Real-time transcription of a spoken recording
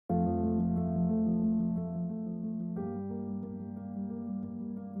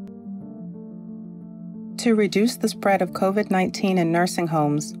To reduce the spread of COVID-19 in nursing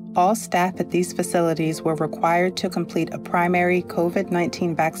homes, all staff at these facilities were required to complete a primary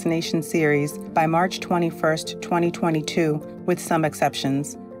COVID-19 vaccination series by March 21, 2022, with some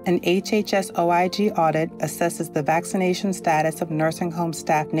exceptions. An HHS OIG audit assesses the vaccination status of nursing home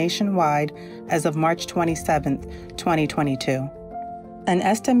staff nationwide as of March 27, 2022. An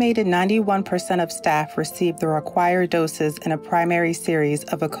estimated 91% of staff received the required doses in a primary series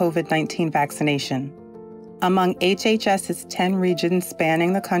of a COVID-19 vaccination. Among HHS's 10 regions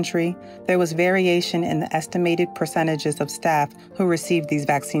spanning the country, there was variation in the estimated percentages of staff who received these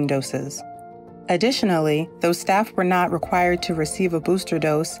vaccine doses. Additionally, though staff were not required to receive a booster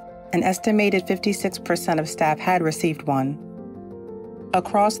dose, an estimated 56% of staff had received one.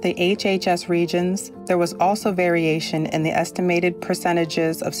 Across the HHS regions, there was also variation in the estimated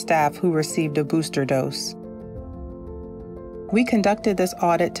percentages of staff who received a booster dose. We conducted this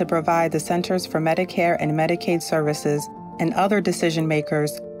audit to provide the Centers for Medicare and Medicaid Services and other decision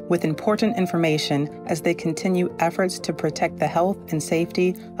makers with important information as they continue efforts to protect the health and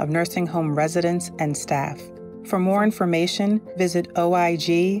safety of nursing home residents and staff. For more information, visit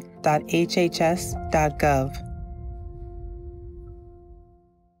oig.hhs.gov.